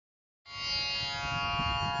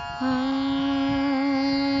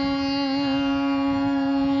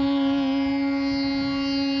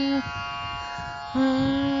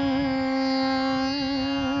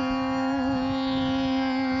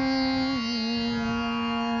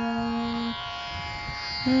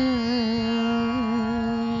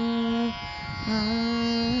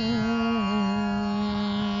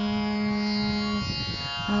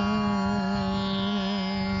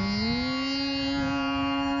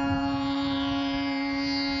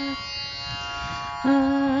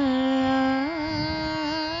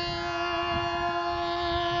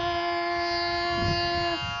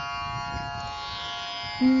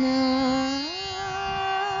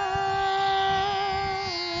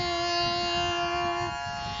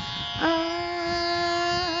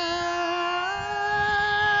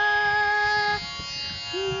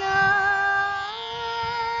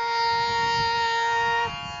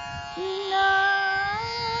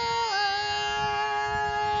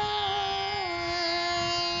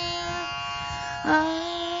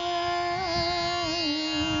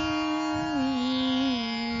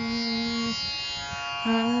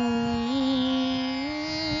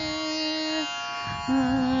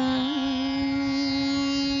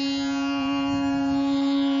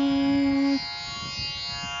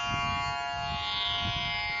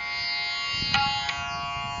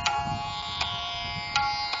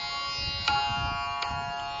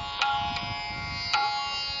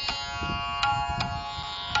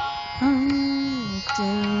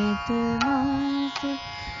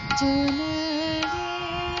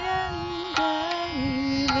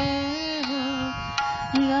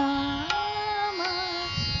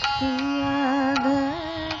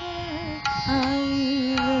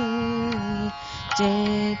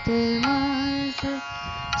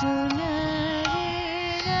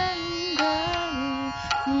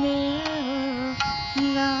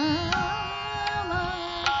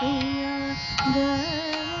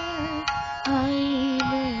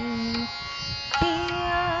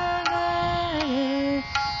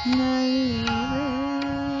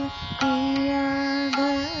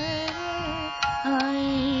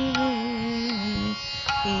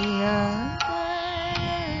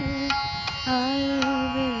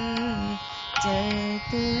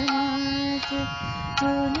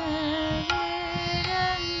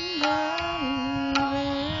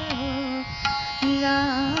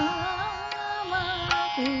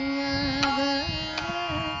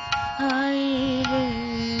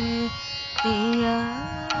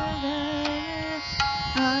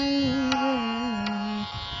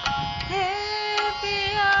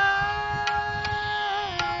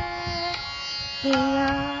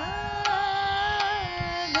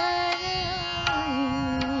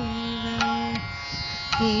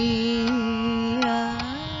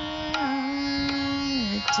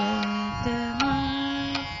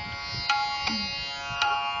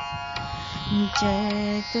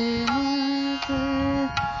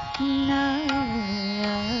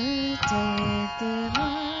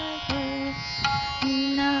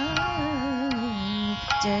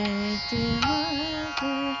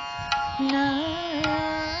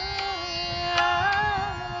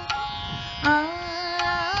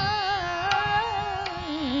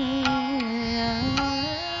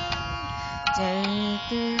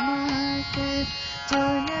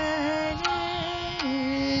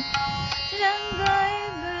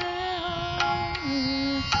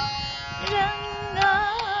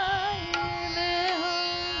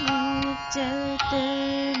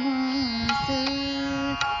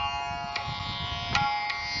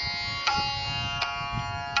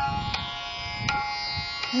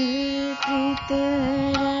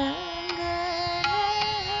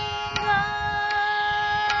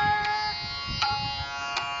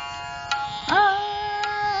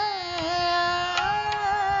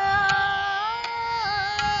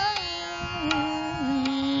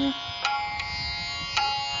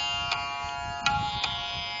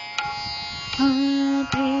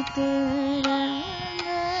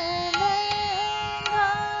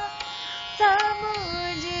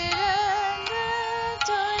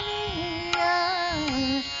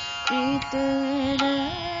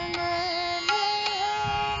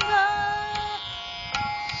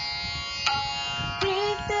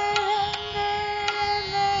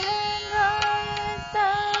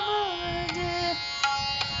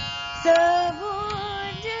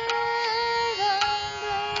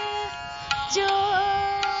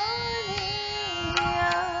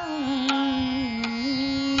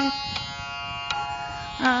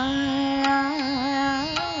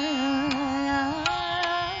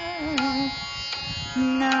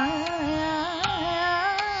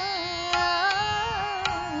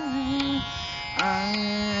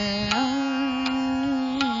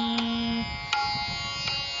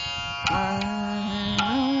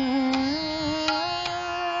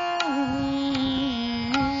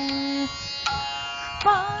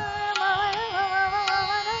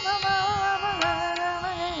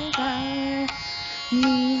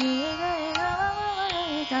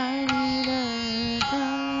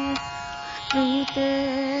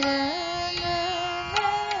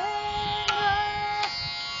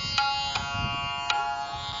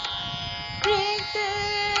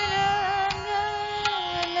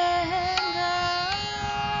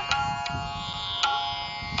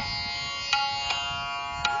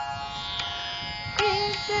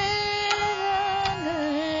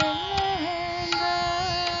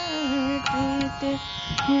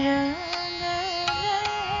रंग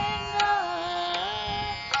लेंगा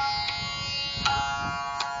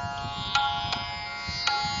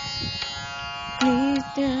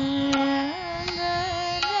प्रीत रंग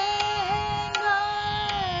लेंगा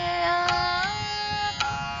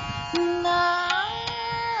ना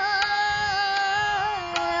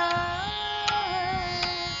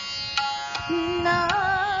ना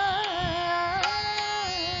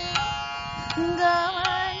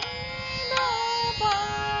गवन दा पा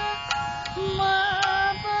मा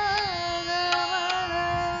पा गवन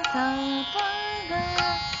सा पा गा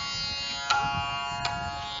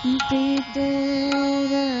प्रीत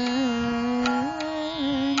रंग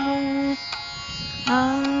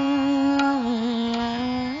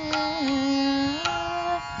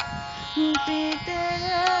प्रीत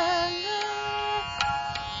रंग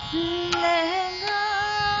लहंगा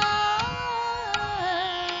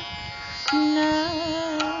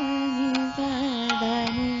नहीं ज्यादा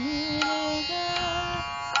मिलेगा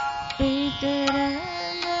प्रीत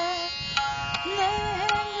रंग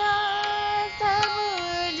लहंगा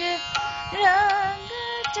सबूज रंग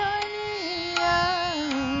चोलिया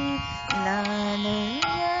लाल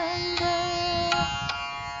रंग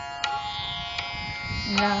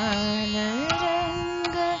लाल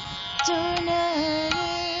रंग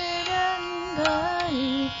चुनरी रंगाई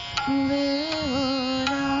वे हो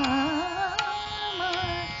रामा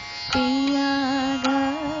पिया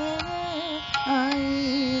घर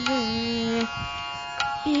आई वे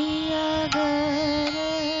पिया घर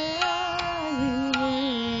आई वे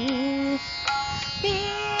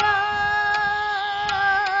पिया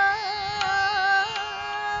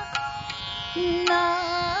ना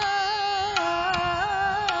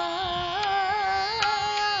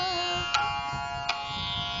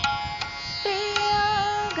पिया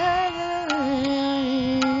घर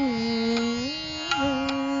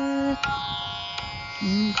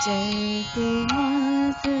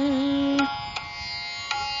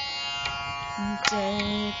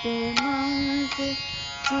चैत मास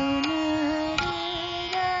चुनरी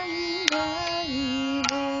रंगाई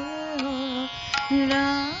वे हो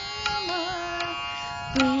रामा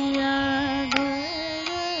पिया घर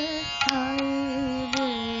आई वे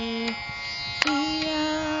पिया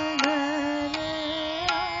घर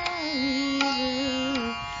आई वे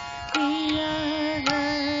पिया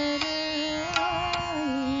घर आई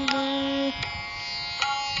वे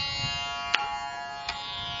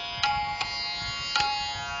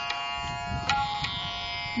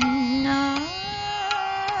ना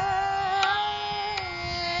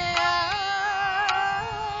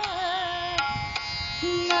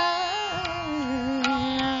ना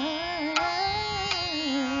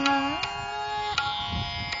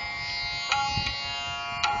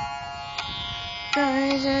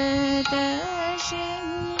करत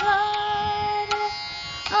श्रृंगार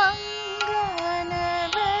अंगन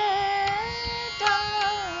बैठानी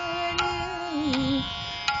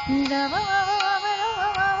दवा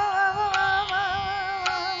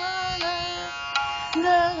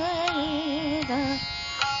गगरेदा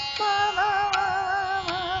पावा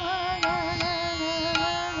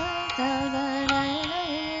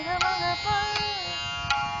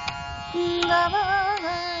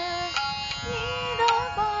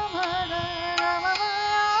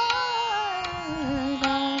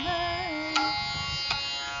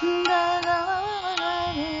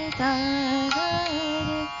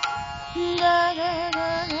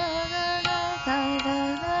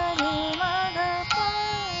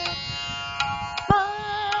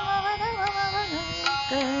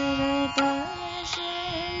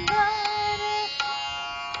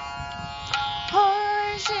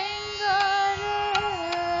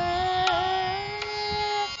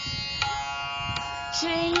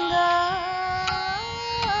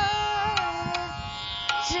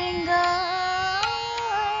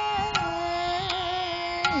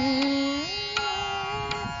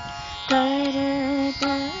करत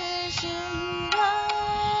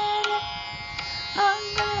श्रृंगार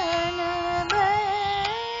अंगन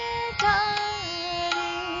बैठारी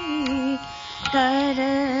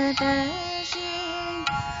करत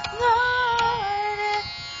श्रृंगार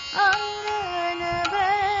अंगन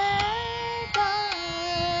बैठारी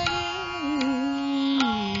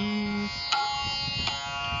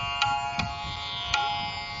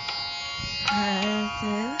हंस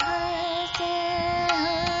हंस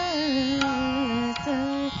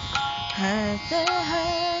हंस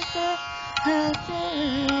हंस हंस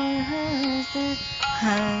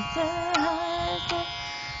हंस हंस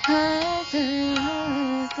हंस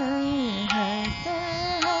हंस हंस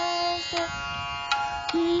हंस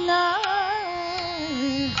ना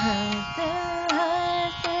हंस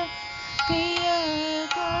हंस पिया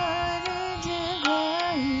को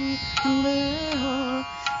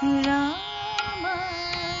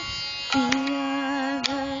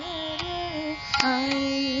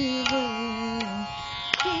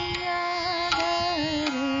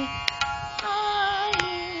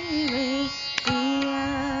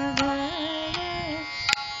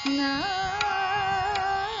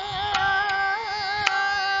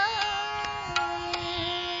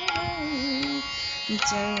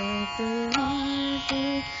चैत मास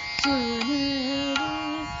चुनरी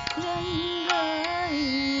रंगाई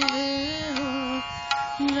रे हो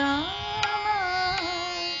रामा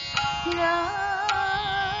रामा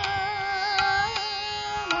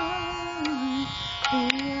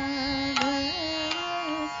पिया घर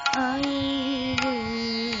आए रे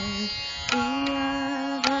पिया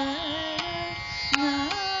घर नाई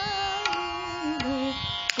रे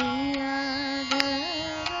पिया घर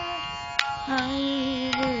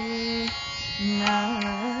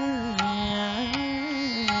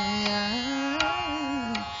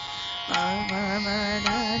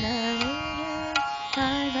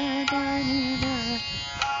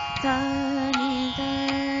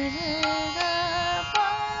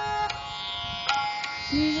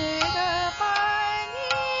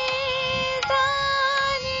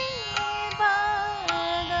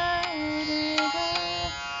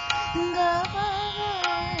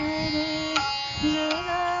आए रे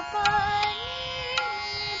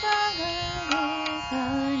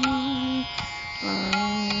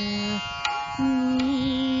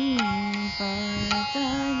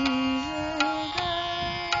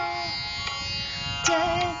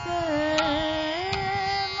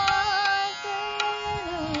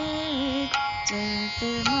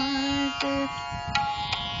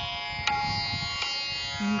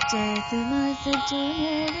चैत मास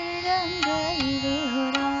चुनरी रंगाई रे हो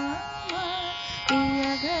रामा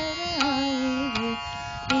पिया घर आई रे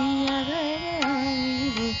पिया घर आई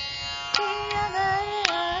रे पिया घर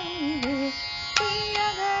आई रे पिया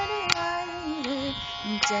घर आई रे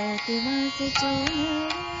चैत मास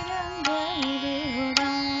चुनरी रंगाई रे हो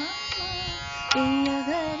रामा पिया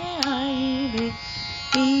घर आई रे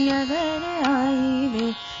पिया घर आई रे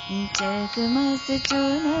चैत मास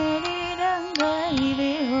चुनरी रंगाई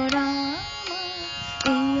रे हो रामा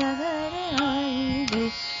पिया घर आई रे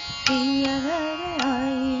पिया घर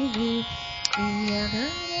आई रे पिया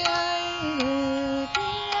घर आई रे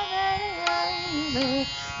पिया घर आई रे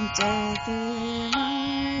चैत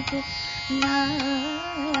मास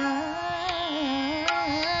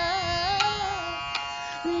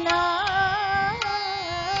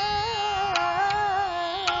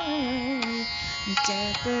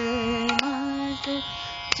चैत मास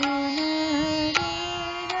चुनरी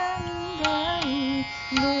रंगाई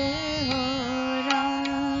रे हो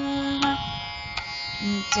रामा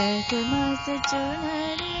चैत मास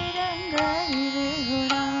चुनरी रंगाई रे हो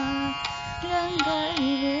रामा रंगाई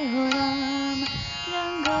रे हो रामा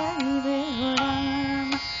रंगाई रे हो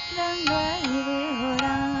रामा रंगाई रे हो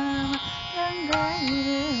रामा रंगाई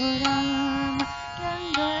रे हो रामा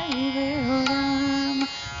रंगाई रे हो रामा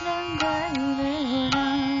रंगाई रे हो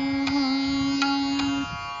Rama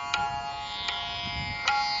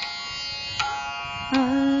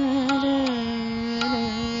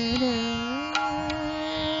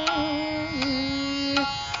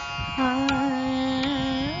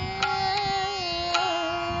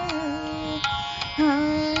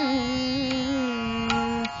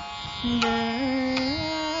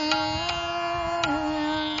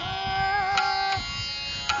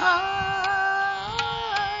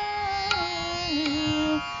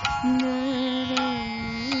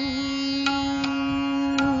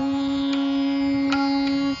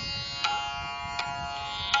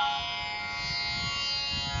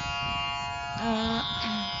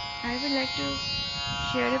I would like to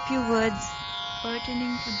share a few words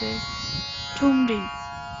pertaining to this chumri.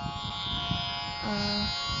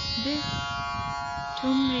 This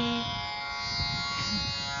chumri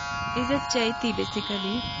is a chaiti,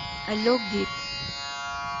 basically a lokgit.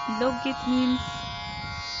 Lokgit means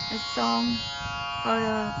a song or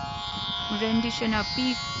a rendition, a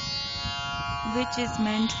piece which is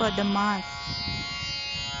meant for the mass,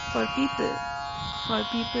 for people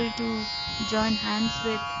to join hands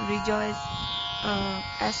with, rejoice,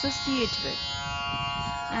 associate with.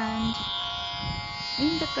 And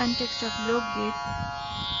in the context of Lokgit,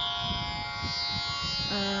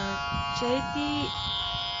 Chaiti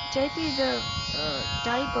is a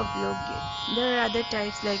type of Lokgit. There are other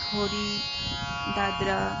types like Hori,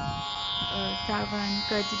 Dadra, Savan,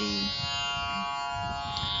 Kajri.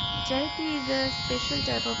 Chaiti is a special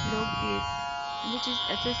type of Lokgit which is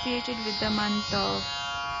associated with the month of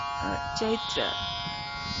Chaitra.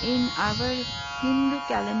 In our Hindu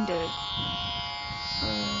calendar,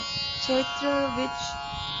 Chaitra,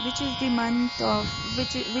 which is the month of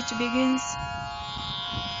which begins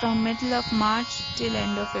from middle of March till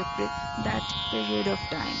end of April, that period of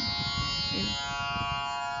time is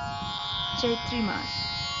Chaitri Mas,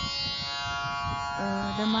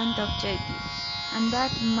 the month of Chaiti, and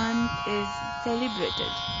that month is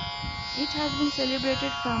celebrated. It has been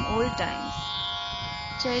celebrated from old times.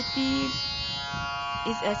 Chaiti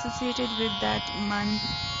is associated with that month.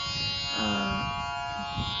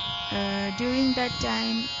 During that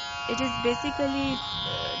time, it is basically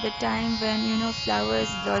the time when flowers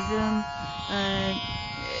blossom,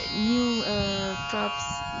 new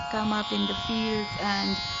crops come up in the fields,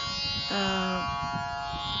 and uh,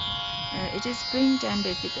 it is springtime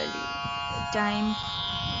basically. Time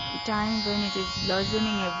time when it is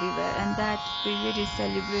blossoming everywhere, and that period is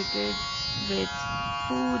celebrated with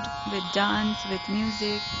food, with dance, with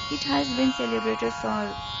music. It has been celebrated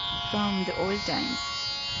from the old times,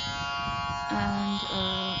 and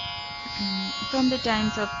from the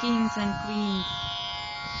times of kings and queens.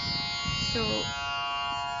 So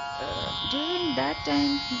during that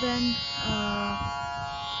time when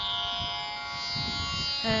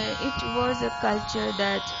it was a culture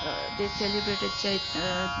that they celebrated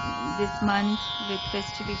this month with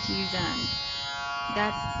festivities, and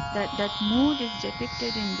that mood is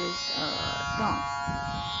depicted in this song,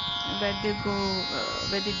 where they go,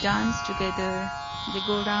 where they dance together. They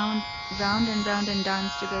go round and round and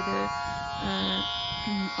dance together.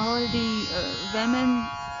 All the women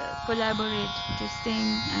collaborate to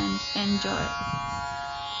sing and enjoy.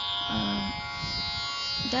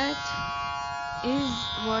 That is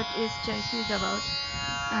what is Chaitra is about,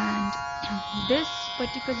 and this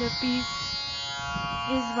particular piece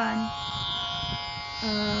is one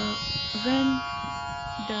when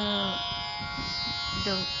the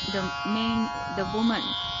the woman,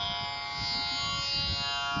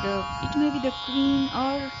 it may be the queen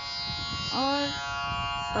or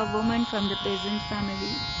a woman from the peasant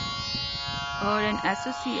family or an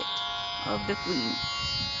associate of the queen,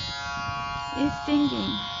 is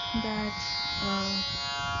thinking that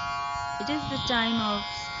it is the time of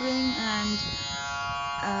spring, and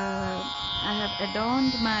I have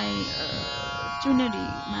adorned my chunari,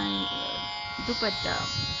 my dupatta,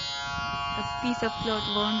 a piece of cloth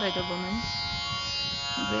worn by the woman,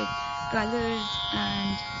 with colors,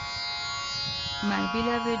 and my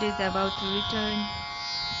beloved is about to return.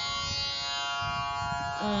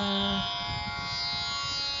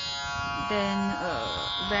 Then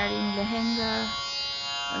wearing lehenga,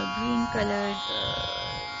 green colored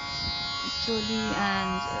choli,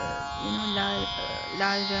 and laal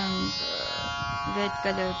rang, red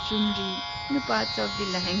colored chunari, parts of the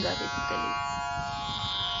lehenga basically.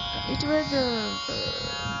 It was a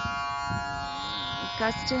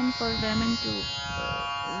custom for women to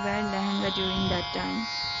wear lehenga during that time,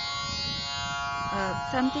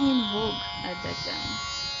 something in vogue at that time,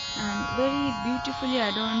 and very beautifully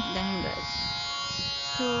adorned lehengas.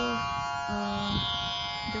 So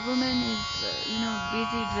the woman is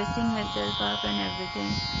busy dressing herself up and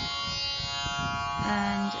everything,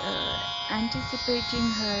 and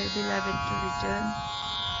anticipating her beloved to return.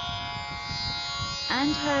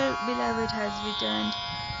 And her beloved has returned,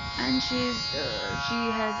 and she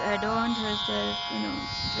has adorned herself,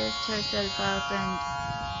 dressed herself up, and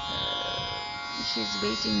she's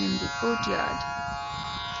waiting in the courtyard,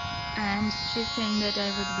 and she's saying that I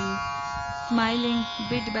would be smiling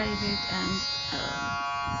bit by bit and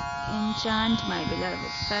enchant my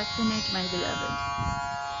beloved, fascinate my beloved.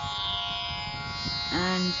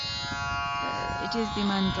 And it is the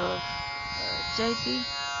month of Chaitra,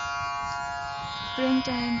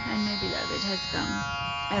 springtime, and my beloved has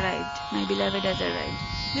arrived. My beloved has arrived.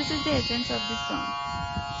 This is the essence of this song.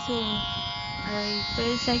 So I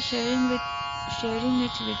felt like sharing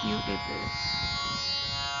it with you people.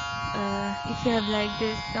 If you have liked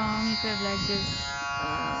this song, if you have liked this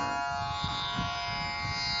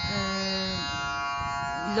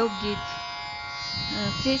Lokgit,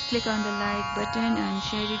 please click on the like button and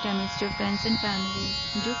share it amidst your friends and family.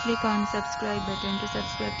 Do click on subscribe button to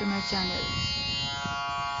subscribe to my channel.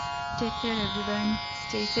 Take care everyone.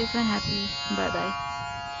 Stay safe and happy. Bye bye.